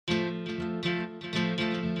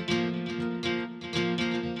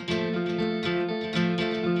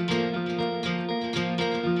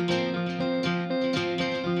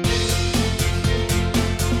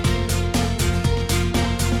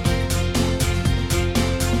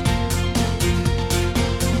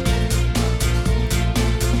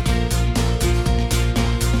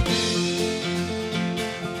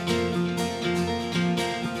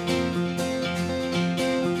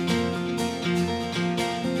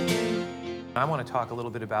I want to talk a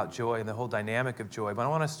little bit about joy and the whole dynamic of joy. But I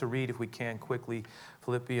want us to read, if we can, quickly,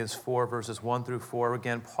 Philippians 4, verses 1 through 4.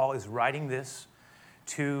 Again, Paul is writing this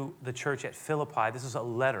to the church at Philippi. This is a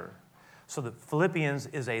letter. So the Philippians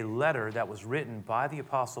is a letter that was written by the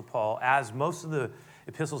Apostle Paul, as most of the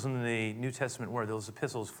epistles in the New Testament were. Those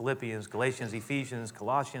epistles, Philippians, Galatians, Ephesians,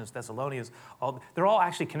 Colossians, Thessalonians, they're all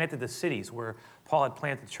actually connected to cities where Paul had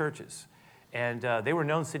planted churches. And they were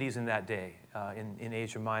known cities in that day, in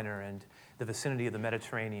Asia Minor and the vicinity of the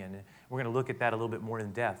Mediterranean. And we're going to look at that a little bit more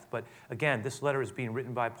in depth. But again, this letter is being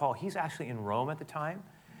written by Paul. He's actually in Rome at the time,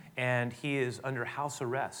 and he is under house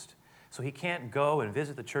arrest. So he can't go and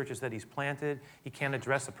visit the churches that he's planted. He can't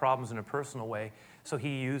address the problems in a personal way. So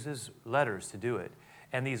he uses letters to do it.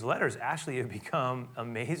 And these letters actually have become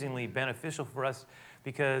amazingly beneficial for us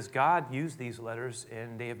because God used these letters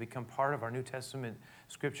and they have become part of our New Testament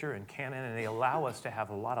scripture and canon, and they allow us to have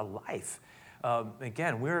a lot of life.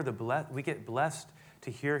 Again, we get blessed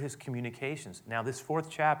to hear his communications. Now, this 4th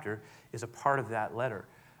chapter is a part of that letter.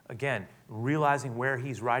 Again, realizing where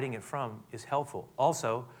he's writing it from is helpful.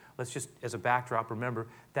 Also, let's just, as a backdrop, remember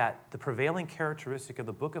that the prevailing characteristic of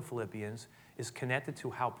the book of Philippians is connected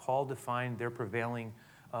to how Paul defined their prevailing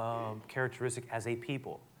characteristic as a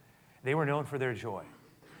people. They were known for their joy.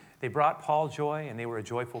 They brought Paul joy, and they were a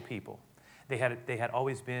joyful people. They had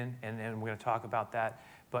always been, and we're going to talk about that,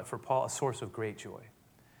 but for Paul, a source of great joy.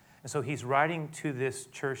 And so he's writing to this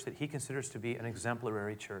church that he considers to be an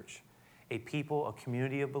exemplary church, a people, a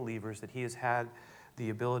community of believers that he has had the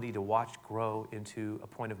ability to watch grow into a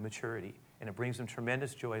point of maturity, and it brings them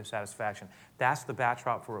tremendous joy and satisfaction. That's the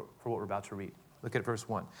backdrop for what we're about to read. Look at verse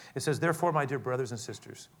 1. It says, "Therefore, my dear brothers and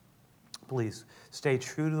sisters, please stay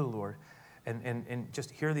true to the Lord," and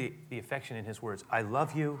just hear the affection in his words. "I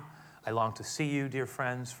love you. I long to see you, dear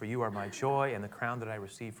friends, for you are my joy and the crown that I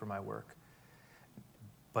receive for my work."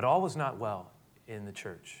 But all was not well in the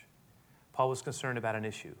church. Paul was concerned about an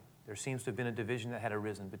issue. There seems to have been a division that had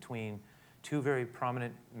arisen between two very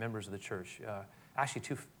prominent members of the church.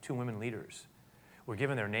 Actually, two women leaders were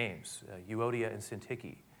given their names, Euodia and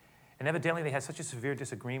Syntyche. And evidently, they had such a severe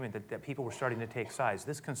disagreement that people were starting to take sides.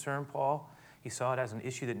 This concerned Paul. He saw it as an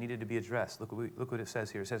issue that needed to be addressed. Look what it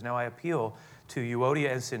says here. It says, "Now I appeal to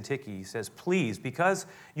Euodia and Syntyche." He says, "Please, because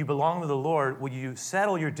you belong to the Lord, will you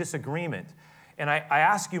settle your disagreement? And I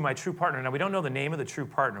ask you, my true partner." Now, we don't know the name of the true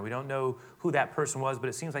partner. We don't know who that person was, but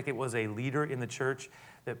it seems like it was a leader in the church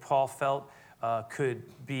that Paul felt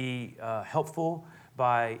could be helpful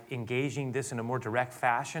by engaging this in a more direct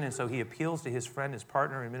fashion. And so he appeals to his friend, his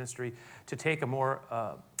partner in ministry, to take a more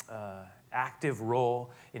active role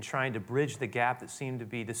in trying to bridge the gap that seemed to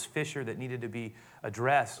be this fissure that needed to be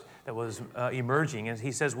addressed that was emerging. And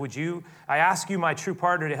he says, I ask you, my true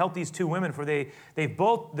partner, to help these two women, for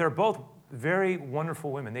they're both very wonderful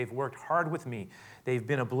women. They've worked hard with me. They've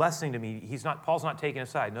been a blessing to me. Paul's not taking a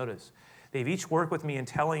side, notice. They've each worked with me in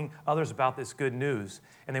telling others about this good news.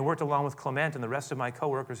 And they worked along with Clement and the rest of my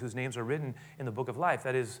co-workers whose names are written in the book of life,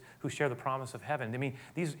 that is, who share the promise of heaven. I mean,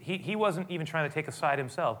 he wasn't even trying to take a side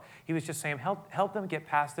himself. He was just saying, help them get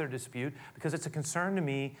past their dispute, because it's a concern to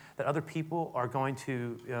me that other people are going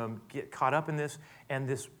to get caught up in this, and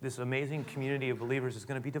this amazing community of believers is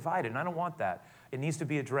going to be divided. And I don't want that. It needs to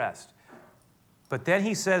be addressed. But then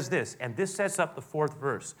he says this, and this sets up the 4th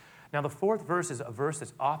verse. Now, the 4th verse is a verse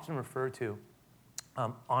that's often referred to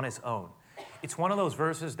on its own. It's one of those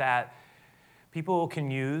verses that people can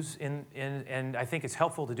use, and I think it's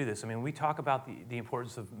helpful to do this. I mean, we talk about the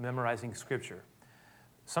importance of memorizing Scripture.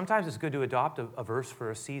 Sometimes it's good to adopt a verse for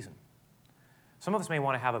a season. Some of us may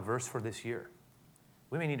want to have a verse for this year.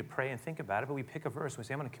 We may need to pray and think about it, but we pick a verse. We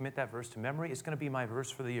say, I'm going to commit that verse to memory. It's going to be my verse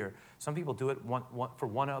for the year. Some people do it for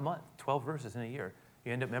one a month, 12 verses in a year.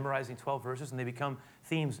 You end up memorizing 12 verses, and they become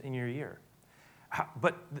themes in your year.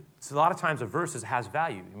 But a lot of times a verse has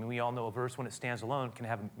value. I mean, we all know a verse, when it stands alone, can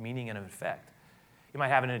have a meaning and an effect. It might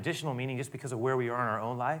have an additional meaning just because of where we are in our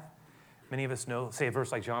own life. Many of us know, say a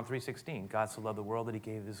verse like John 3:16, God so loved the world that he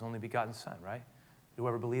gave his only begotten Son, right?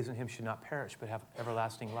 Whoever believes in him should not perish, but have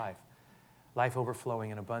everlasting life. Life overflowing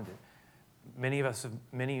and abundant.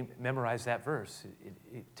 Many memorize that verse.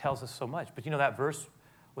 It tells us so much. But you know, that verse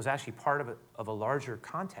was actually part of a larger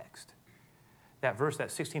context. That verse, that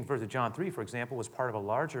 16th verse of John 3, for example, was part of a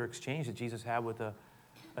larger exchange that Jesus had with an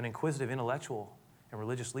inquisitive intellectual and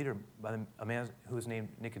religious leader by a man who was named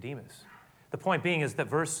Nicodemus. The point being is that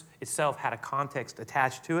verse itself had a context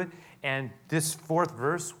attached to it, and this 4th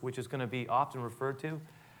verse, which is going to be often referred to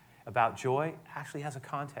about joy, actually has a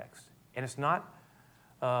context. And it's not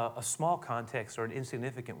a small context or an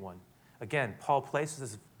insignificant one. Again, Paul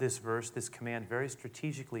places this verse, this command, very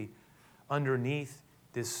strategically underneath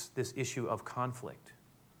this issue of conflict.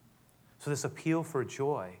 So this appeal for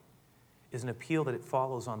joy is an appeal that it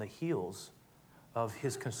follows on the heels of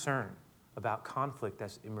his concern about conflict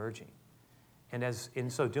that's emerging. And as in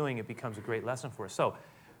so doing, it becomes a great lesson for us. So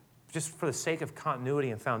just for the sake of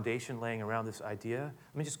continuity and foundation laying around this idea,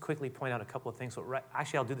 let me just quickly point out a couple of things. So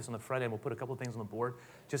actually, I'll do this on the front end. We'll put a couple of things on the board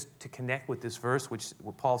just to connect with this verse,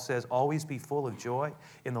 where Paul says, always be full of joy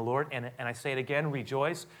in the Lord. And I say it again,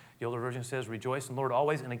 rejoice. The older version says, rejoice in the Lord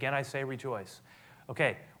always. And again, I say rejoice.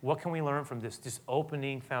 Okay, what can we learn from this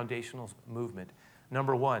opening foundational movement?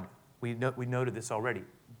 Number one, we noted this already.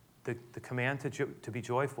 The command to be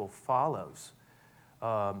joyful follows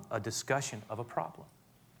a discussion of a problem.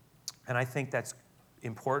 And I think that's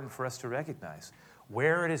important for us to recognize.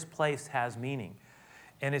 Where it is placed has meaning.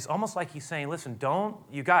 And it's almost like he's saying, listen,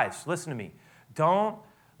 you guys, listen to me. Don't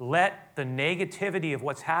let the negativity of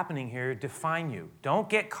what's happening here define you. Don't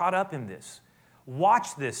get caught up in this.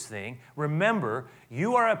 Watch this thing. Remember,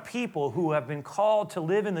 you are a people who have been called to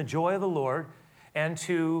live in the joy of the Lord and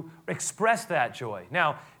to express that joy.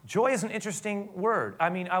 Now, joy is an interesting word. I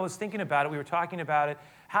mean, I was thinking about it. We were talking about it.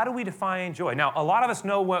 How do we define joy? Now, a lot of us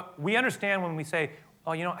know what we understand when we say,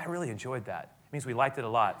 oh, I really enjoyed that. It means we liked it a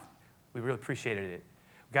lot. We really appreciated it.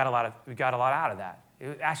 We got a lot out of that.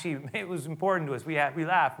 It was important to us. We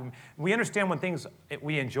laughed. We understand when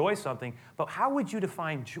we enjoy something, but how would you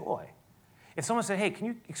define joy? If someone said, hey, can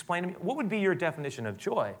you explain to me, what would be your definition of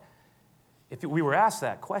joy? If we were asked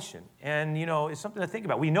that question. And, it's something to think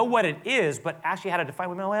about. We know what it is, but actually how to define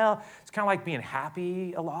it, well, it's kind of like being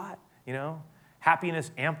happy a lot, Happiness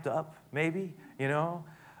amped up, maybe,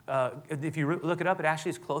 If you look it up, it actually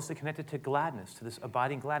is closely connected to gladness, to this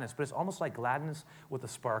abiding gladness. But it's almost like gladness with a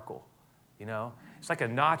sparkle, It's like a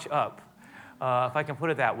notch up, if I can put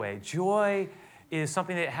it that way. Joy is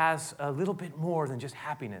something that has a little bit more than just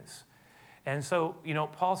happiness. And so,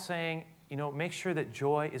 Paul's saying, make sure that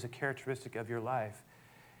joy is a characteristic of your life.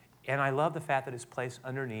 And I love the fact that it's placed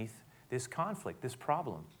underneath this conflict, this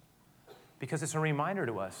problem, because it's a reminder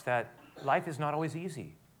to us that life is not always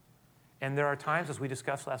easy. And there are times, as we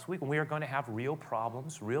discussed last week, when we are going to have real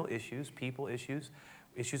problems, real issues, people issues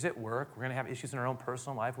at work. We're going to have issues in our own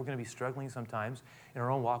personal life. We're going to be struggling sometimes in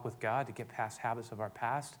our own walk with God to get past habits of our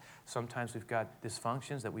past. Sometimes we've got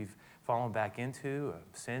dysfunctions that we've fallen back into,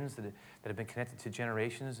 sins that have been connected to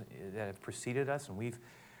generations that have preceded us, and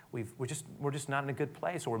we're just not in a good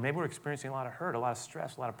place, or maybe we're experiencing a lot of hurt, a lot of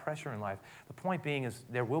stress, a lot of pressure in life. The point being is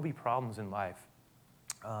there will be problems in life.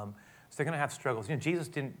 So they're going to have struggles. Jesus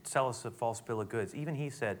didn't sell us a false bill of goods. Even he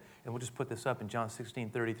said, and we'll just put this up in John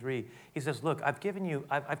 16:33, he says, look, I've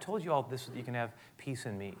told you all this so that you can have peace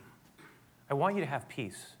in me. I want you to have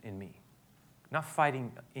peace in me, not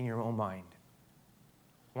fighting in your own mind.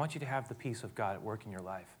 I want you to have the peace of God at work in your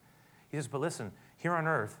life. He says, but listen, here on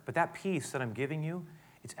earth, but that peace that I'm giving you,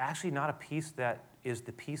 it's actually not a peace that is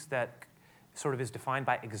the peace that sort of is defined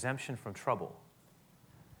by exemption from trouble.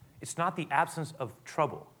 It's not the absence of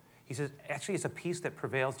trouble. He says, actually, it's a peace that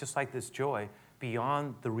prevails just like this joy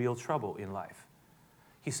beyond the real trouble in life.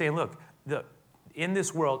 He's saying, look, in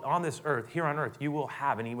this world, on this earth, here on earth, you will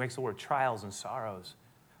have, and he makes the word trials and sorrows.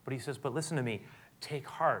 But he says, but listen to me, take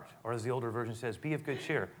heart, or as the older version says, be of good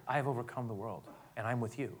cheer. I have overcome the world, and I'm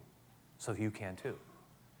with you, so you can too.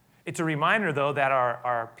 It's a reminder, though, that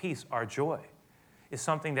our peace, our joy, is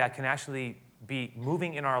something that can actually be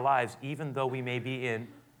moving in our lives, even though we may be in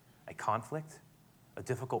a conflict, a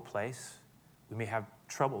difficult place. We may have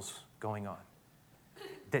troubles going on.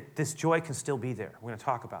 That this joy can still be there. We're going to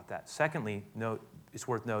talk about that. Secondly, it's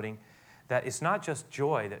worth noting that it's not just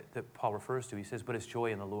joy that Paul refers to. He says, but it's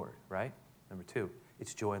joy in the Lord, right? Number two,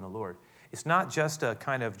 it's joy in the Lord. It's not just a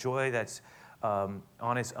kind of joy that's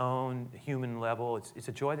on its own human level. It's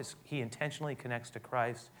a joy that he intentionally connects to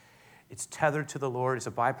Christ. It's tethered to the Lord. It's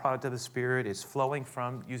a byproduct of the Spirit. It's flowing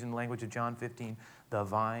from, using the language of John 15, the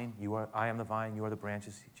vine. I am the vine, you are the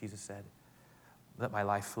branches, Jesus said. Let my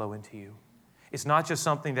life flow into you. It's not just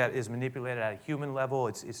something that is manipulated at a human level.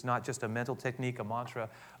 It's not just a mental technique, a mantra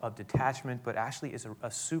of detachment, but actually is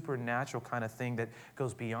a supernatural kind of thing that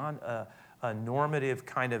goes beyond a normative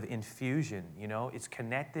kind of infusion. It's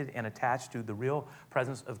connected and attached to the real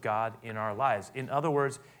presence of God in our lives. In other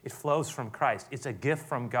words, it flows from Christ. It's a gift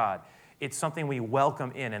from God. It's something we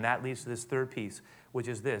welcome in, and that leads to this third piece, which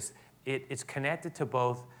is this. It's connected to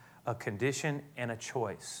both a condition and a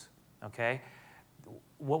choice, okay?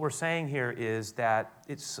 What we're saying here is that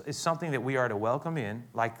it's something that we are to welcome in,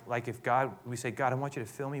 like if we say, God, I want you to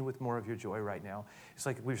fill me with more of your joy right now. It's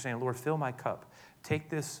like we were saying, Lord, fill my cup. take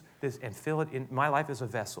this and fill it in. My life is a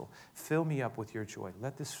vessel. Fill me up with your joy.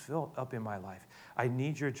 Let this fill up in my life. I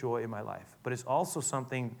need your joy in my life. But it's also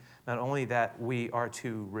something not only that we are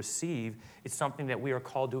to receive, it's something that we are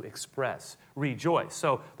called to express. Rejoice.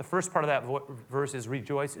 So the first part of that verse is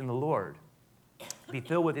rejoice in the Lord. Be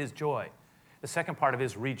filled with his joy. The second part of it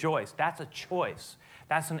is rejoice. That's a choice.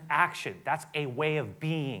 That's an action. That's a way of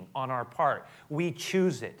being on our part. We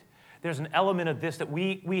choose it. There's an element of this that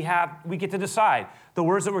we get to decide the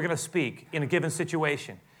words that we're going to speak in a given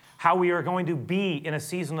situation, how we are going to be in a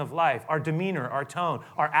season of life, our demeanor, our tone,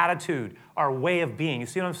 our attitude, our way of being. You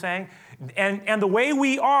see what I'm saying? And the way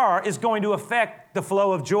we are is going to affect the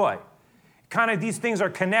flow of joy. Kind of these things are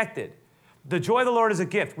connected. The joy of the Lord is a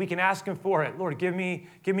gift. We can ask him for it. Lord, give me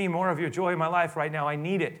more of your joy in my life right now. I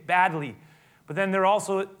need it badly. But then there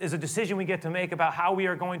also is a decision we get to make about how we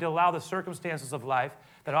are going to allow the circumstances of life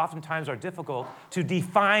that oftentimes are difficult to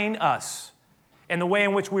define us and the way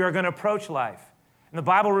in which we are going to approach life. And the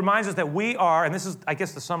Bible reminds us that we are, and this is, I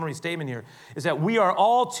guess, the summary statement here, is that we are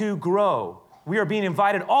all to grow. We are being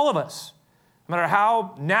invited, all of us, no matter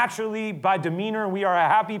how naturally by demeanor we are a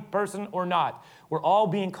happy person or not. We're all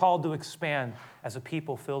being called to expand as a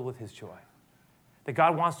people filled with his joy. That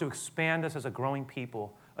God wants to expand us as a growing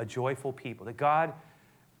people, a joyful people. That God,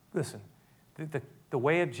 listen, the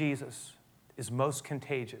way of Jesus is most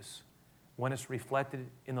contagious when it's reflected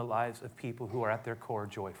in the lives of people who are at their core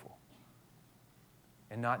joyful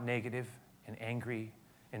and not negative and angry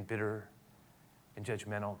and bitter and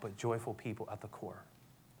judgmental, but joyful people at the core.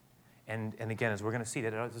 And again, as we're going to see,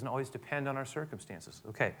 that it doesn't always depend on our circumstances.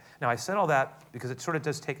 Okay, now I said all that because it sort of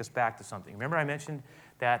does take us back to something. Remember I mentioned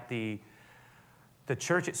that the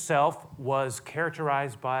church itself was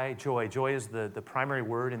characterized by joy. Joy is the primary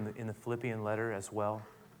word in the Philippian letter as well.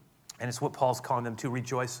 And it's what Paul's calling them to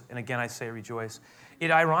rejoice. And again, I say rejoice. It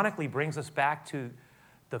ironically brings us back to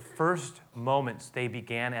the first moments they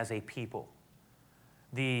began as a people.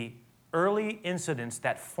 The early incidents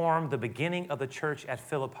that formed the beginning of the church at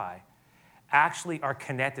Philippi actually are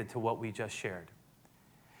connected to what we just shared.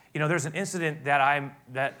 You know, there's an incident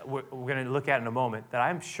that we're going to look at in a moment that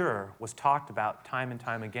I'm sure was talked about time and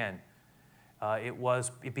time again.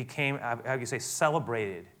 It became, how do you say,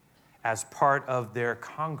 celebrated as part of their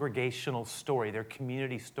congregational story, their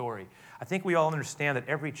community story. I think we all understand that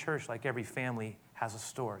every church, like every family, has a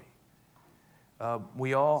story.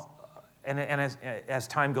 We all, and as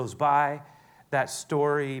time goes by, that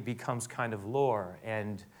story becomes kind of lore,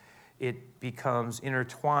 and it becomes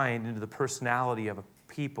intertwined into the personality of a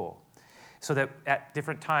people. So that at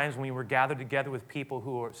different times when we were gathered together with people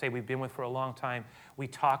who are, say we've been with for a long time, we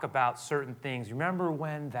talk about certain things. Remember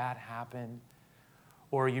when that happened?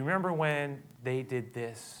 Or you remember when they did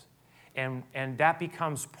this? And that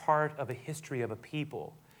becomes part of a history of a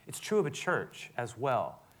people. It's true of a church as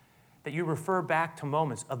well. That you refer back to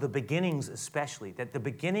moments of the beginnings especially, that the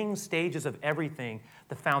beginning stages of everything,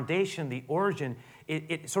 the foundation, the origin,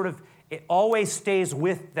 it always stays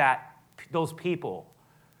with those people.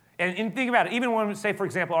 And think about it, even when, say, for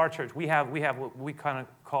example, our church, we have what we kind of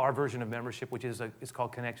call our version of membership, which is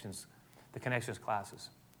called Connections, the Connections classes.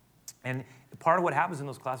 And part of what happens in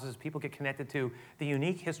those classes is people get connected to the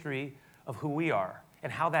unique history of who we are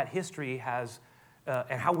and how that history has,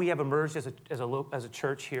 and how we have emerged as a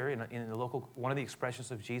church here in the local, one of the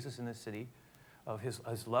expressions of Jesus in this city, of his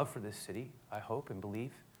love for this city, I hope and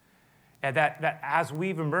believe. And that as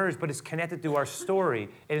we've emerged, but it's connected to our story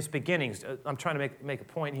and its beginnings. I'm trying to make a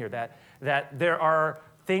point here that there are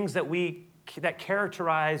things that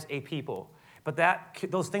characterize a people. But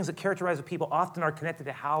those things that characterize a people often are connected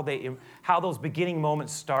to how those beginning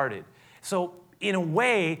moments started. So in a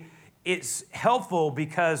way, it's helpful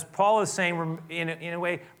because Paul is saying, in a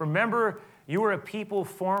way, remember you were a people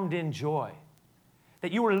formed in joy.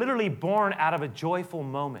 That you were literally born out of a joyful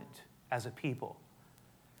moment as a people.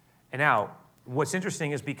 And now, what's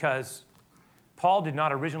interesting is because Paul did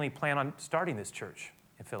not originally plan on starting this church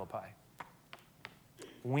in Philippi.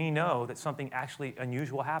 We know that something actually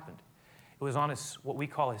unusual happened. It was on what we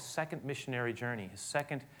call his second missionary journey, his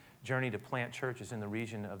second journey to plant churches in the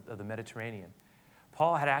region of the Mediterranean.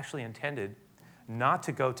 Paul had actually intended not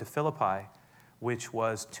to go to Philippi, which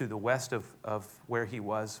was to the west of where he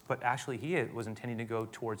was, but actually he was intending to go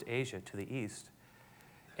towards Asia, to the east.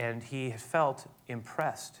 And he felt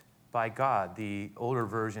impressed by God. The older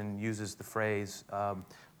version uses the phrase,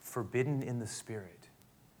 forbidden in the spirit.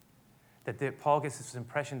 That Paul gets this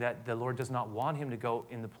impression that the Lord does not want him to go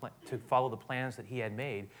to follow the plans that he had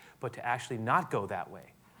made, but to actually not go that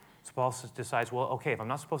way. So Paul decides, well, okay, if I'm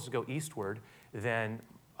not supposed to go eastward, then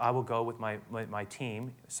I will go with my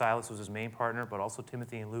team. Silas was his main partner, but also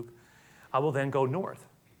Timothy and Luke. I will then go north.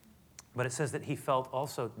 But it says that he felt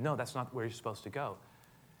also, no, that's not where you're supposed to go.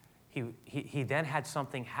 He then had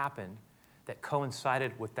something happen that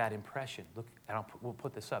coincided with that impression. Look, and we'll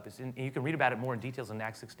put this up. You can read about it more in details in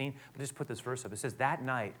Acts 16, but just put this verse up. It says, that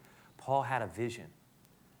night, Paul had a vision.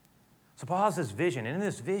 So Paul has this vision, and in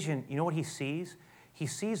this vision, you know what he sees? He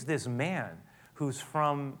sees this man who's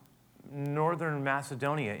from northern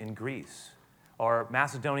Macedonia in Greece, or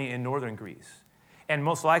Macedonia in northern Greece. And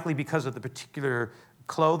most likely because of the particular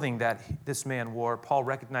clothing that this man wore, Paul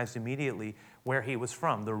recognized immediately where he was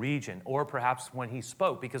from, the region, or perhaps when he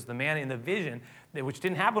spoke, because the man in the vision, which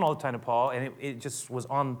didn't happen all the time to Paul, and it just was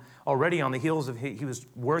already on the heels of, he was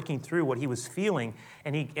working through what he was feeling,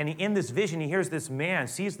 and he in this vision, he hears this man,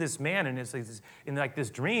 sees this man, and it's like this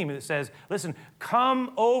dream, it says, listen,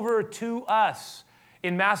 come over to us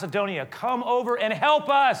in Macedonia, come over and help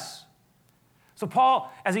us. So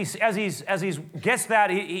Paul, as he gets that,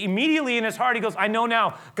 he immediately in his heart, he goes, I know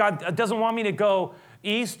now, God doesn't want me to go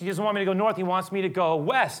east, he doesn't want me to go north, he wants me to go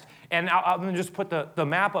west. And I'm going to just put the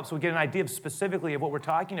map up so we get an idea specifically of what we're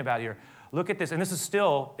talking about here. Look at this, and this is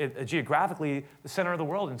still geographically the center of the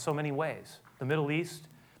world in so many ways. The Middle East,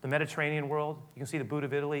 the Mediterranean world, you can see the boot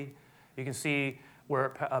of Italy, you can see where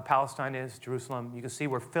Palestine is, Jerusalem, you can see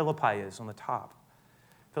where Philippi is on the top.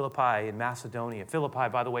 Philippi in Macedonia. Philippi,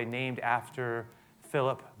 by the way, named after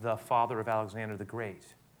Philip, the father of Alexander the Great.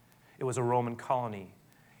 It was a Roman colony.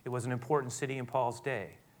 It was an important city in Paul's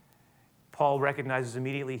day. Paul recognizes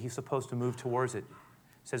immediately he's supposed to move towards it.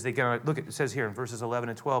 It says here in verses 11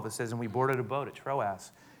 and 12, it says, and we boarded a boat at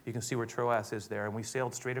Troas. You can see where Troas is there. And we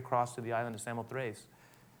sailed straight across to the island of Samothrace.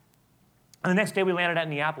 And the next day we landed at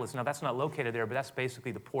Neapolis. Now that's not located there, but that's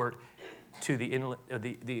basically the port to the inland,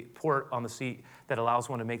 the port on the sea that allows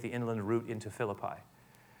one to make the inland route into Philippi.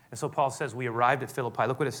 And so Paul says we arrived at Philippi.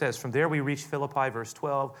 Look what it says. From there we reached Philippi, verse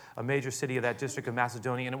 12, a major city of that district of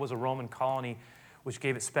Macedonia, and it was a Roman colony which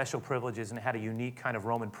gave it special privileges and it had a unique kind of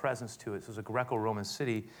Roman presence to it. So it was a Greco-Roman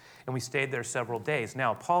city, and we stayed there several days.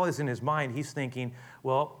 Now, Paul is in his mind, he's thinking,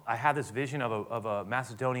 well, I have this vision of a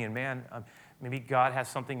Macedonian man. Maybe God has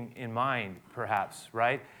something in mind, perhaps,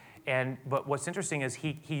 right? But what's interesting is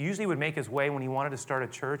he usually would make his way when he wanted to start a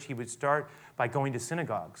church. He would start by going to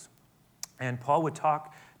synagogues. And Paul would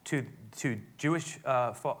talk to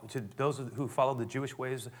those who followed the Jewish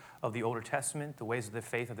ways of the Older Testament, the ways of the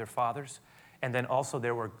faith of their fathers. And then also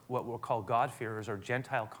there were what were called God-fearers or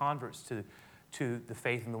Gentile converts to the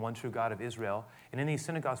faith in the one true God of Israel. And in these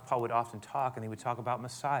synagogues, Paul would often talk, and he would talk about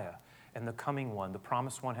Messiah and the coming one, the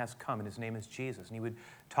promised one has come, and his name is Jesus. And he would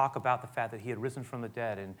talk about the fact that he had risen from the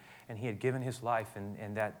dead and he had given his life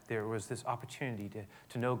and that there was this opportunity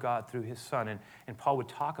to know God through his son. And Paul would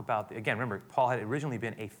talk about, again, remember, Paul had originally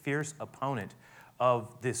been a fierce opponent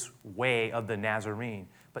of this way of the Nazarene.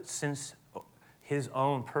 But since his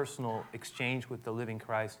own personal exchange with the living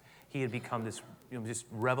Christ, he had become this just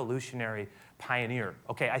revolutionary pioneer.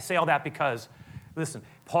 Okay, I say all that because, listen,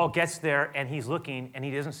 Paul gets there and he's looking and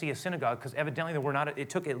he doesn't see a synagogue because evidently it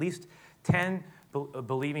took at least 10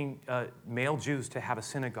 believing male Jews to have a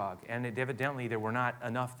synagogue, and evidently there were not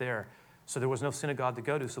enough there. So there was no synagogue to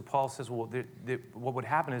go to. So Paul says, well, what would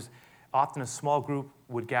happen is often a small group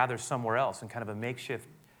would gather somewhere else in kind of a makeshift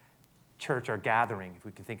church or gathering, if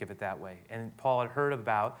we can think of it that way. And Paul had heard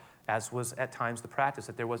about, as was at times the practice,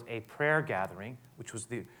 that there was a prayer gathering, which was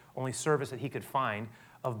the only service that he could find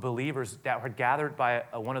of believers that had gathered by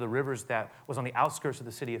one of the rivers that was on the outskirts of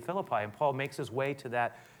the city of Philippi. And Paul makes his way to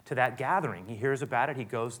that gathering. He hears about it, he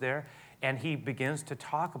goes there, and he begins to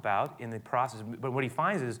talk about in the process. But what he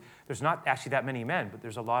finds is there's not actually that many men, but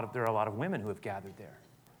there are a lot of women who have gathered there.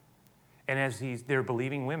 And as they're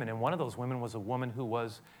believing women, and one of those women was a woman who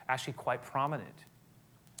was actually quite prominent.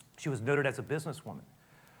 She was noted as a businesswoman,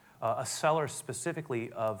 a seller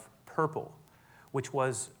specifically of purple, which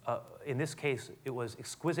was, in this case, it was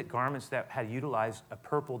exquisite garments that had utilized a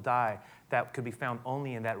purple dye that could be found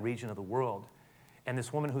only in that region of the world. And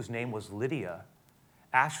this woman, whose name was Lydia,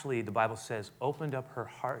 actually, the Bible says, opened up her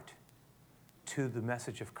heart to the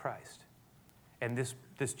message of Christ. And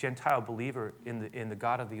this Gentile believer in the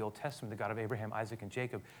God of the Old Testament, the God of Abraham, Isaac, and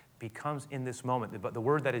Jacob, becomes in this moment, but the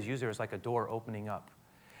word that is used there is like a door opening up.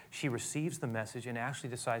 She receives the message and actually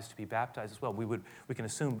decides to be baptized as well. We can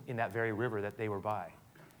assume in that very river that they were by.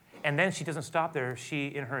 And then she doesn't stop there. She,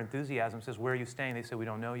 in her enthusiasm, says, where are you staying? They say, we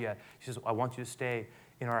don't know yet. She says, I want you to stay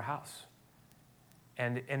in our house.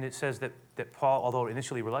 And it says that Paul, although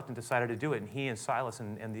initially reluctant, decided to do it. And he and Silas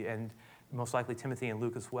and most likely Timothy and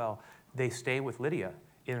Luke as well, they stay with Lydia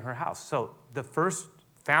in her house. So the first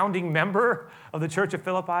founding member of the church of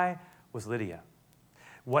Philippi was Lydia.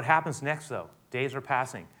 What happens next, though? Days are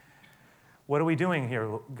passing. what are we doing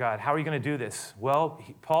here, God? How are you going to do this? Well,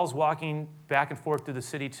 Paul's walking back and forth through the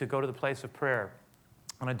city to go to the place of prayer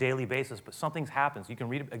on a daily basis, but something happens. You can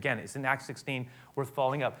read it again. It's in Acts 16, worth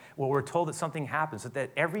following up. Well, we're told that something happens,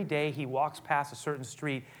 that every day he walks past a certain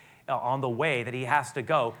street on the way that he has to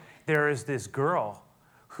go, there is this girl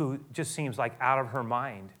who just seems like out of her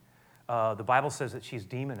mind. The Bible says that she's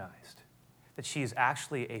demonized, that she's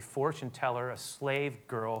actually a fortune teller, a slave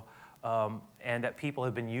girl, and that people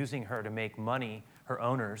have been using her to make money, her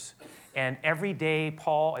owners. And every day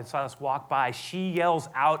Paul and Silas walk by, she yells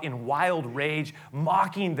out in wild rage,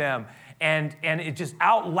 mocking them, and it just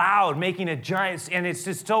out loud, making a giant, and it's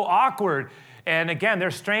just so awkward. And again, they're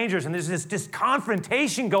strangers, and there's this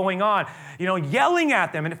confrontation going on, yelling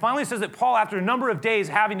at them. And it finally says that Paul, after a number of days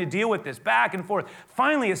having to deal with this back and forth,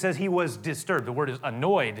 finally it says he was disturbed. The word is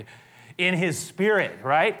annoyed in his spirit,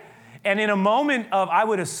 right? And in a moment of, I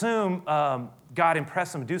would assume, God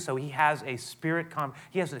impressed him to do so, he has a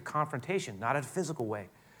confrontation, not in a physical way.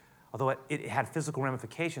 Although it had physical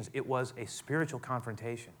ramifications, it was a spiritual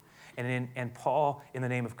confrontation. And Paul, in the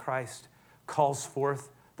name of Christ, calls forth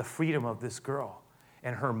the freedom of this girl.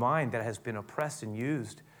 And her mind that has been oppressed and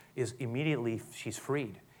used is immediately, she's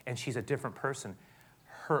freed. And she's a different person.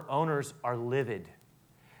 Her owners are livid.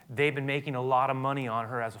 They've been making a lot of money on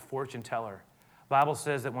her as a fortune teller. The Bible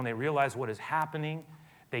says that when they realize what is happening,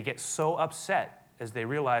 they get so upset as they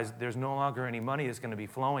realize there's no longer any money that's going to be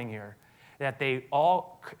flowing here, that they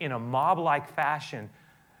all, in a mob-like fashion,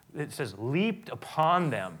 it says, leaped upon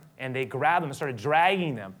them, and they grabbed them and started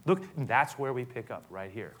dragging them. Look, that's where we pick up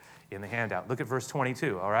right here in the handout. Look at verse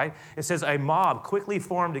 22, all right? It says, a mob quickly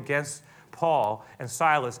formed against Paul and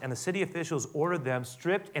Silas, and the city officials ordered them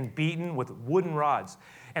stripped and beaten with wooden rods.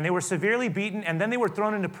 And they were severely beaten, and then they were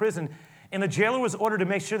thrown into prison, and the jailer was ordered to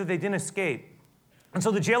make sure that they didn't escape. And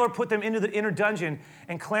so the jailer put them into the inner dungeon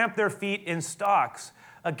and clamped their feet in stocks.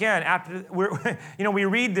 Again, after we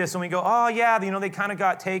read this and we go, oh yeah, they kind of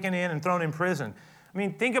got taken in and thrown in prison. I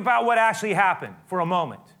mean, think about what actually happened for a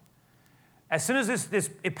moment. As soon as this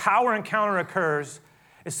power encounter occurs,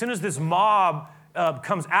 as soon as this mob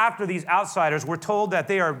comes after these outsiders, we're told that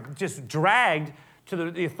they are just dragged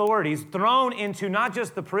to the authorities, thrown into not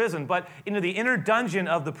just the prison, but into the inner dungeon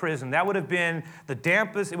of the prison. That would have been the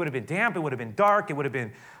dampest. It would have been damp. It would have been dark. It would have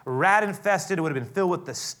been rat-infested. It would have been filled with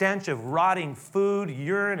the stench of rotting food,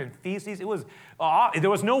 urine, and feces. We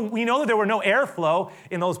know that there were no airflow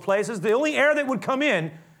in those places. The only air that would come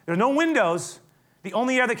in, there were no windows. The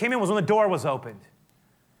only air that came in was when the door was opened.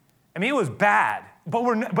 I mean, it was bad.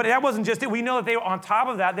 But that wasn't just it. We know that they were, on top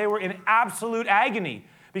of that, they were in absolute agony.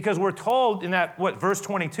 Because we're told in that, verse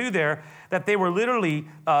 22 there, that they were literally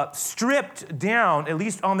stripped down, at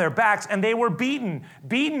least on their backs, and they were beaten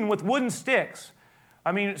with wooden sticks.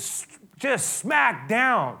 I mean, just smacked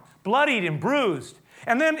down, bloodied and bruised.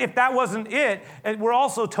 And then if that wasn't it, we're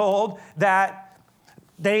also told that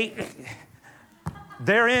they're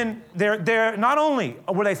not only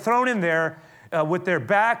were they thrown in there with their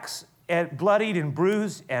backs bloodied and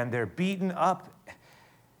bruised, and they're beaten up,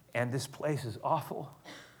 and this place is awful.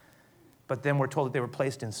 But then we're told that they were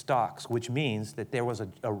placed in stocks, which means that there was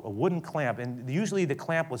a wooden clamp. And usually the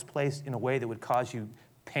clamp was placed in a way that would cause you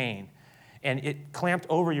pain. And it clamped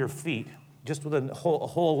over your feet, just with a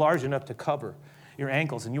hole large enough to cover your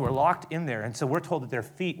ankles. And you were locked in there. And so we're told that their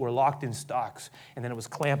feet were locked in stocks. And then it was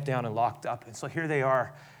clamped down and locked up. And so here they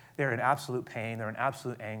are. They're in absolute pain. They're in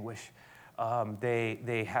absolute anguish.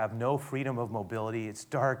 They have no freedom of mobility. It's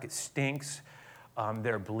dark. It stinks.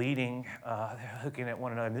 They're bleeding. They're looking at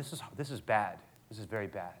one another. This is bad. This is very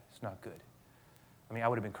bad. It's not good. I mean, I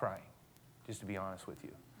would have been crying, just to be honest with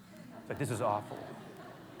you. But this is awful.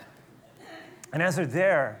 And as they're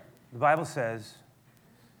there, the Bible says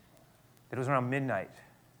that it was around midnight.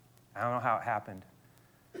 I don't know how it happened,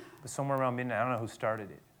 but somewhere around midnight. I don't know who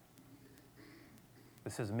started it.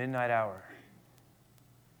 It says midnight hour.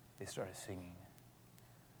 They started singing.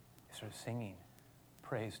 They started singing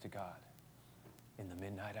praise to God in the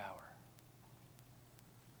midnight hour.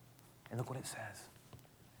 And look what it says.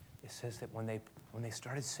 It says that when they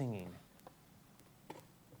started singing,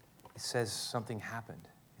 it says something happened.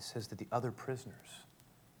 It says that the other prisoners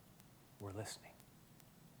were listening.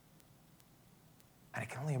 And I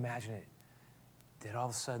can only imagine it, that all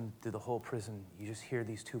of a sudden through the whole prison, you just hear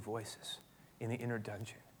these two voices in the inner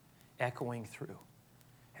dungeon echoing through.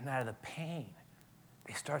 And out of the pain,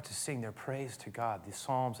 they start to sing their praise to God, the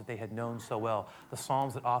psalms that they had known so well, the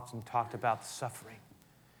psalms that often talked about the suffering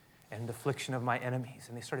and the affliction of my enemies.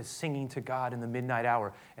 And they started singing to God in the midnight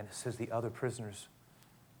hour. And it says the other prisoners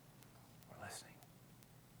were listening.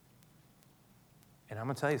 And I'm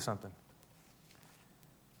going to tell you something.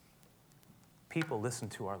 people listen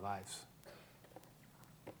to our lives,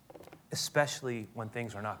 especially when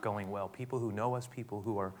things are not going well. People who know us, people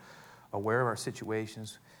who are aware of our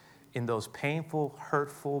situations. In those painful,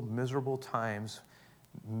 hurtful, miserable times,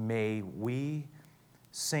 may we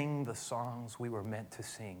sing the songs we were meant to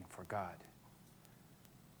sing for God.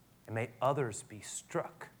 And may others be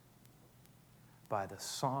struck by the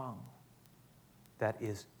song that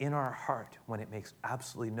is in our heart when it makes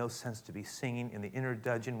absolutely no sense to be singing in the inner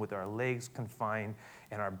dungeon with our legs confined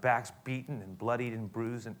and our backs beaten and bloodied and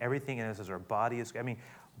bruised and everything in us as our body is.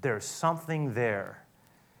 There's something there.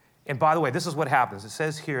 And by the way, this is what happens. It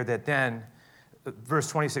says here that then, verse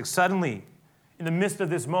 26, suddenly, in the midst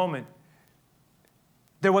of this moment,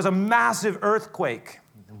 there was a massive earthquake.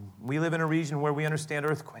 We live in a region where we understand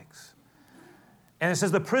earthquakes. And it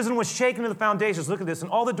says the prison was shaken to the foundations. Look at this.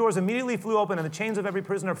 And all the doors immediately flew open and the chains of every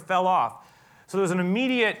prisoner fell off. So there was an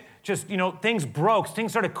immediate, things broke.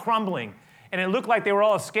 Things started crumbling. And it looked like they were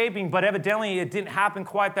all escaping, but evidently it didn't happen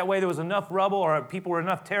quite that way. There was enough rubble or people were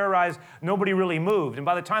enough terrorized, nobody really moved. And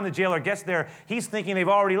by the time the jailer gets there, he's thinking they've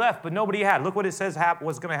already left, but nobody had. Look what it says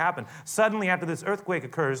was going to happen. Suddenly after this earthquake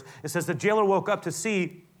occurs, it says the jailer woke up to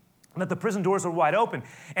see that the prison doors were wide open.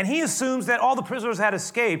 And he assumes that all the prisoners had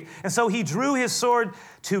escaped, and so he drew his sword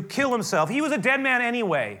to kill himself. He was a dead man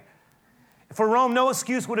anyway. For Rome, no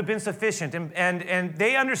excuse would have been sufficient, and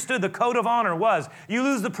they understood the code of honor was, you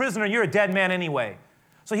lose the prisoner, you're a dead man anyway.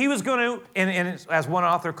 So he was going to, and as one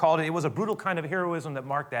author called it, it was a brutal kind of heroism that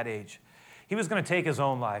marked that age. He was going to take his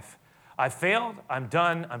own life. I failed, I'm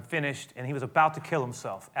done, I'm finished, and he was about to kill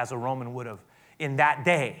himself, as a Roman would have in that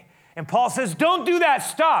day. And Paul says, don't do that,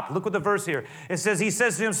 stop. Look what the verse here. It says, he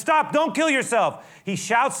says to him, stop, don't kill yourself. He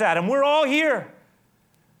shouts at him, we're all here.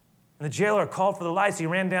 And the jailer called for the lights. He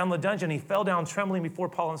ran down the dungeon. He fell down trembling before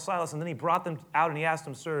Paul and Silas. And then he brought them out and he asked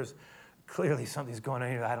them, sirs, clearly something's going on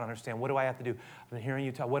here that I don't understand. What do I have to do? I've been hearing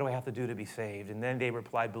you talk. What do I have to do to be saved? And then they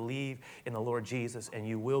replied, believe in the Lord Jesus and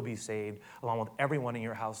you will be saved along with everyone in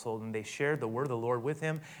your household. And they shared the word of the Lord with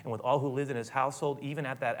him and with all who lived in his household. Even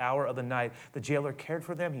at that hour of the night, the jailer cared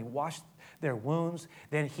for them. He washed their wounds.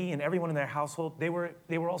 Then he and everyone in their household, they were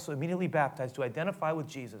also immediately baptized to identify with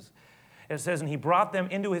Jesus. It says, and he brought them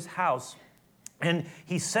into his house, and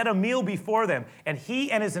he set a meal before them, and he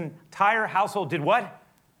and his entire household did what?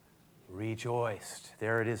 Rejoiced.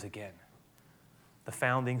 There it is again. The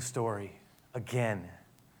founding story again.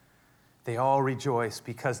 They all rejoiced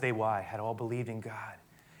because they, why? Had all believed in God.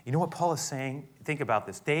 You know what Paul is saying? Think about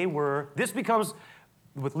this. This becomes,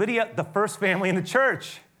 with Lydia, the first family in the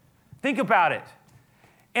church. Think about it.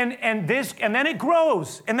 And then it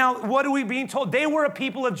grows. And now what are we being told? They were a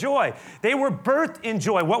people of joy. They were birthed in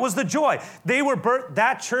joy. What was the joy?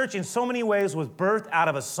 That church in so many ways was birthed out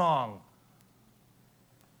of a song.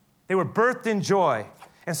 They were birthed in joy.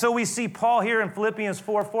 And so we see Paul here in Philippians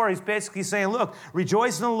 4:4. He's basically saying, look,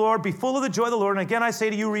 rejoice in the Lord, be full of the joy of the Lord. And again, I say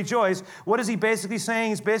to you, rejoice. What is he basically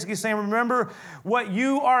saying? He's basically saying, remember what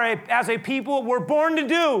you are as a people were born to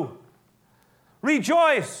do.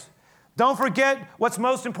 Rejoice. Don't forget what's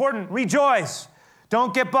most important. Rejoice.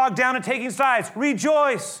 Don't get bogged down in taking sides.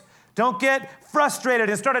 Rejoice. Don't get frustrated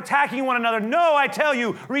and start attacking one another. No, I tell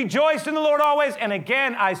you, rejoice in the Lord always. And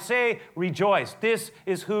again, I say rejoice. This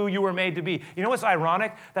is who you were made to be. You know what's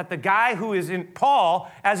ironic? That the guy who is in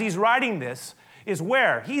Paul, as he's writing this, is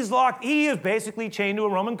where? He's locked. He is basically chained to a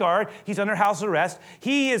Roman guard. He's under house arrest.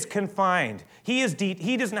 He is confined. He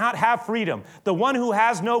does not have freedom. The one who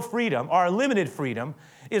has no freedom, or limited freedom,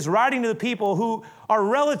 is writing to the people who are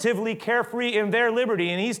relatively carefree in their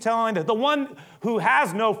liberty. And he's telling that the one who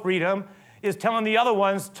has no freedom is telling the other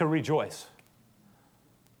ones to rejoice,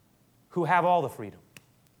 who have all the freedom.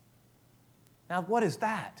 Now, what is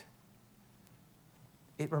that?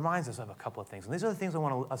 It reminds us of a couple of things. And these are the things I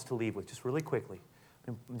want us to leave with just really quickly.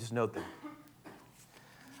 Just note them.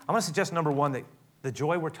 I want to suggest, number one, that the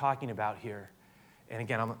joy we're talking about here, and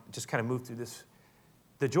again, I'm just kind of move through this.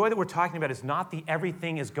 The joy that we're talking about is not the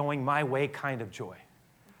everything is going my way kind of joy.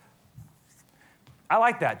 I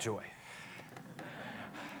like that joy.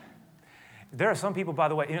 There are some people, by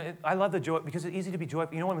the way, I love the joy because it's easy to be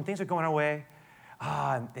joyful. When things are going our way,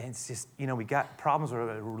 and it's just, we got problems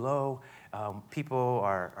are low. People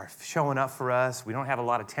are showing up for us. We don't have a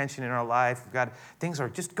lot of tension in our life. Things are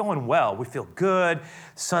just going well. We feel good.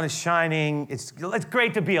 The sun is shining. It's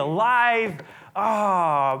great to be alive.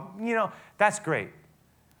 That's great.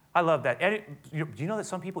 I love that. And do you know that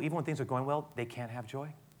some people, even when things are going well, they can't have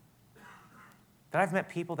joy? That I've met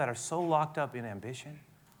people that are so locked up in ambition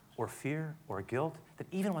or fear or guilt that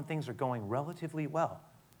even when things are going relatively well,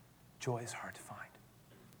 joy is hard to find.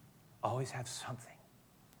 Always have something.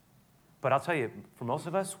 But I'll tell you, for most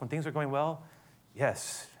of us, when things are going well,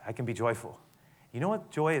 Yes, I can be joyful. You know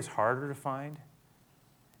what joy is harder to find?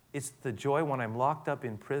 It's the joy when I'm locked up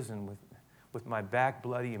in prison with my back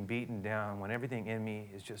bloody and beaten down, when everything in me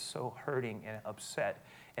is just so hurting and upset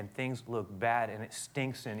and things look bad and it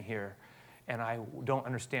stinks in here. And I don't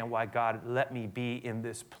understand why God let me be in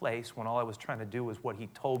this place when all I was trying to do was what he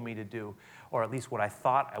told me to do, or at least what I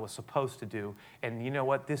thought I was supposed to do. And you know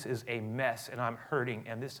what? This is a mess and I'm hurting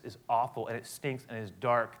and this is awful and it stinks and it's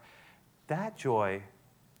dark. That joy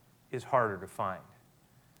is harder to find.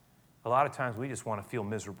 A lot of times we just want to feel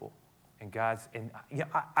miserable. And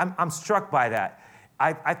I'm struck by that.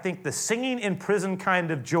 I think the singing in prison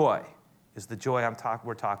kind of joy is the joy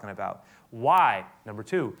we're talking about. Why? Number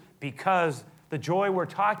 2, because the joy we're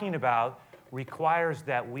talking about requires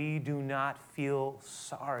that we do not feel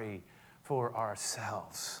sorry for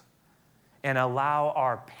ourselves and allow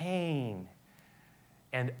our pain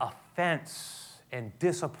and offense and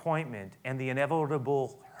disappointment and the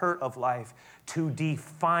inevitable hurt of life to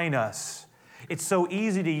define us. It's so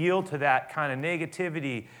easy to yield to that kind of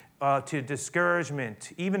negativity, to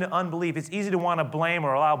discouragement, even to unbelief. It's easy to want to blame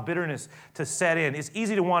or allow bitterness to set in. It's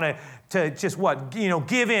easy to want to just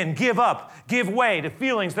give in, give up, give way to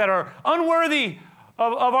feelings that are unworthy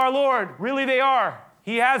of our Lord. Really, they are.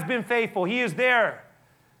 He has been faithful. He is there.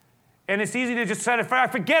 And it's easy to just say, if I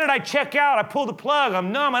forget it, I check out, I pull the plug,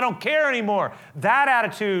 I'm numb, I don't care anymore. That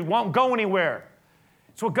attitude won't go anywhere.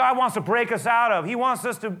 It's what God wants to break us out of. He wants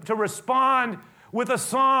us to respond with a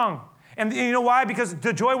song. And you know why? Because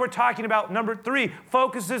the joy we're talking about, number 3,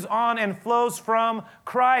 focuses on and flows from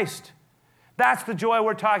Christ. That's the joy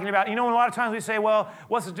we're talking about. You know, a lot of times we say, well,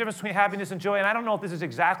 what's the difference between happiness and joy? And I don't know if this is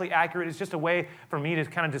exactly accurate. It's just a way for me to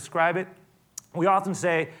kind of describe it. We often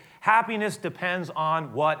say happiness depends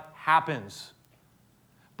on what happens.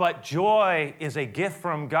 But joy is a gift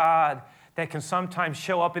from God that can sometimes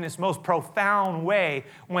show up in its most profound way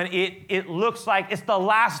when it looks like it's the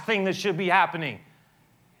last thing that should be happening.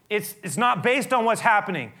 It's not based on what's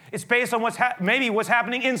happening. It's based on what's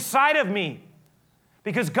happening inside of me.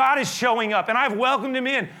 Because God is showing up, and I've welcomed him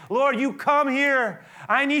in. Lord, you come here.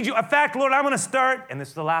 I need you. In fact, Lord, I'm going to start, and this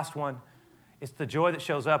is the last one. It's the joy that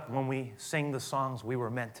shows up when we sing the songs we were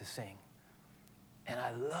meant to sing. And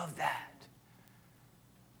I love that.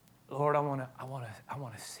 Lord, I want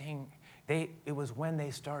to sing. It was when they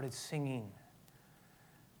started singing.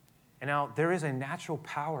 And now, there is a natural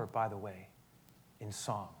power, by the way, in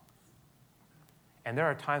song. And there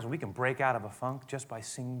are times when we can break out of a funk just by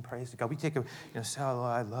singing praise to God. We take say, oh,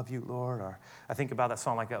 I love you, Lord. Or I think about that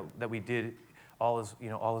song like that we did, it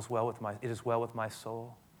is well with my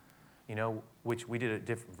soul. Which we did a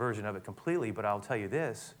different version of it completely. But I'll tell you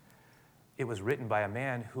this, it was written by a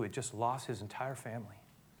man who had just lost his entire family.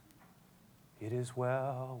 It is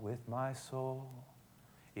well with my soul.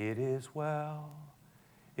 It is well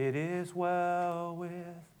with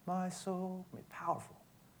my soul. I mean, powerful.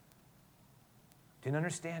 Didn't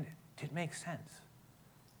understand it. Didn't make sense.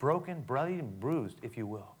 Broken, bloodied, and bruised, if you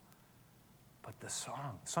will. But the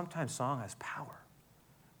song, sometimes song has power.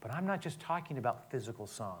 But I'm not just talking about physical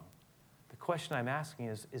song. The question I'm asking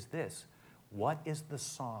is this: what is the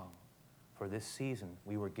song for this season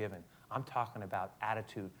we were given? I'm talking about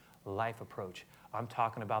attitude, life approach. I'm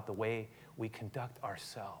talking about the way we conduct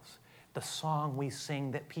ourselves. The song we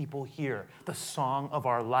sing that people hear. The song of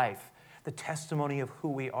our life. The testimony of who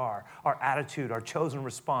we are, our attitude, our chosen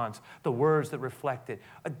response, the words that reflect it.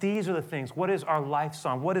 These are the things. What is our life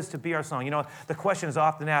song? What is to be our song? The question is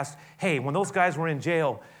often asked, hey, when those guys were in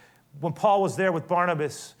jail, when Paul was there with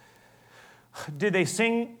Barnabas, did they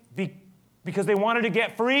sing because they wanted to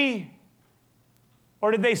get free?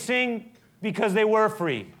 Or did they sing because they were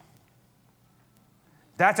free?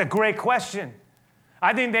 That's a great question.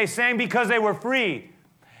 I think they sang because they were free.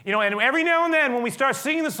 And every now and then when we start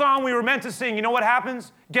singing the song we were meant to sing, you know what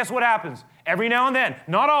happens? Guess what happens? Every now and then,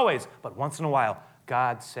 not always, but once in a while,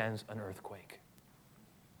 God sends an earthquake.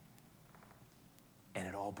 And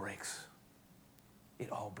it all breaks.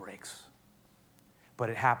 It all breaks. But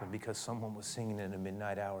it happened because someone was singing in a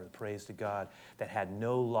midnight hour the praise to God that had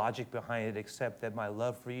no logic behind it except that my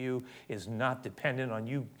love for you is not dependent on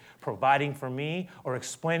you providing for me or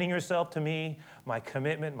explaining yourself to me. My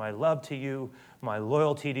commitment, my love to you, my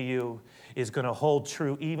loyalty to you is going to hold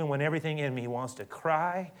true even when everything in me wants to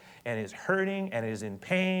cry and is hurting and is in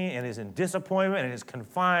pain and is in disappointment and is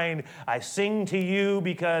confined. I sing to you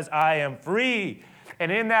because I am free.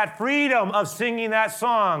 And in that freedom of singing that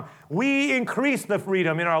song, we increase the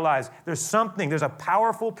freedom in our lives. There's a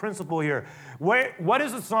powerful principle here. What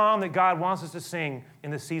is the song that God wants us to sing in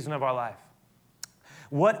the season of our life?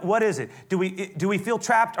 What is it? Do we feel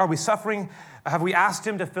trapped? Are we suffering? Have we asked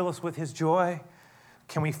him to fill us with his joy?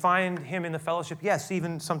 Can we find him in the fellowship? Yes,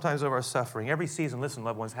 even sometimes of our suffering. Every season, listen,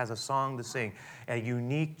 loved ones, has a song to sing, a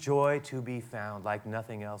unique joy to be found like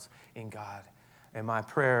nothing else in God. And my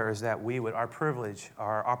prayer is that we would, our privilege,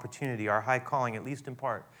 our opportunity, our high calling, at least in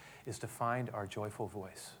part, is to find our joyful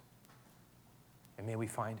voice. And may we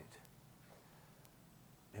find it.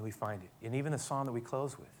 May we find it. And even the song that we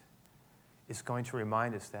close with is going to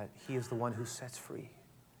remind us that he is the one who sets free.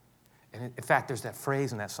 And in fact, there's that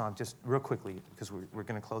phrase in that song, just real quickly, because we're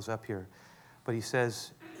going to close up here. But he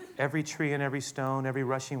says, every tree and every stone, every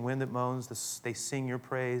rushing wind that moans, they sing your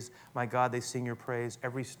praise. My God, they sing your praise.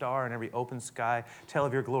 Every star and every open sky tell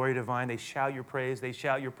of your glory divine. They shout your praise. They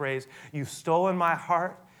shout your praise. You've stolen my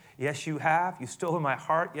heart. Yes, you have. You've stolen my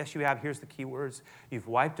heart. Yes, you have. Here's the key words. You've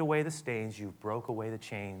wiped away the stains. You've broke away the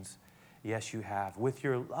chains. Yes, you have. With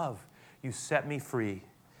your love, you set me free.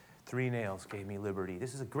 3 nails gave me liberty.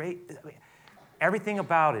 This is a great, everything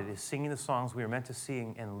about it is singing the songs we are meant to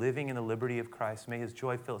sing and living in the liberty of Christ. May his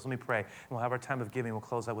joy fill us. Let me pray, and we'll have our time of giving. We'll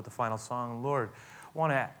close out with the final song. Lord,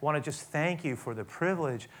 want to just thank you for the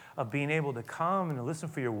privilege of being able to come and to listen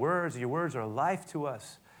for your words. Your words are life to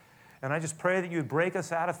us. And I just pray that you would break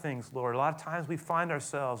us out of things, Lord. A lot of times we find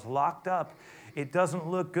ourselves locked up. It doesn't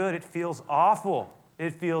look good. It feels awful.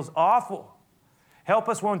 It feels awful. Help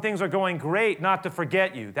us when things are going great not to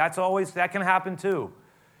forget you. That can happen too.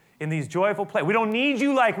 In these joyful places. We don't need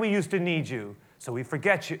you like we used to need you, so we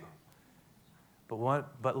forget you.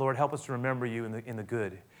 But Lord, help us to remember you in the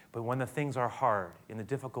good. But when the things are hard, in the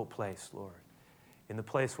difficult place, Lord, in the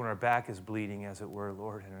place when our back is bleeding, as it were,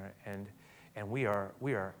 Lord, and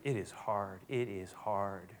it is hard. It is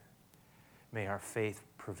hard. May our faith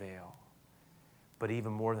prevail. But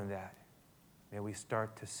even more than that, may we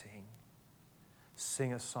start to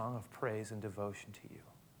sing a song of praise and devotion to you.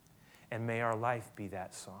 And may our life be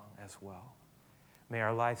that song as well. May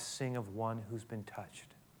our life sing of one who's been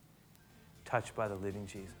touched by the living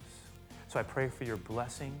Jesus. So I pray for your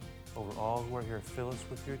blessing over all who are here. Fill us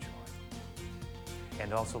with your joy.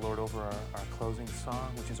 And also, Lord, over our closing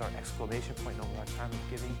song, which is our exclamation point, and over our time of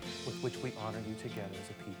giving, with which we honor you together as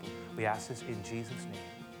a people. We ask this in Jesus'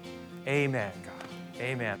 name. Amen, God.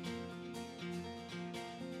 Amen.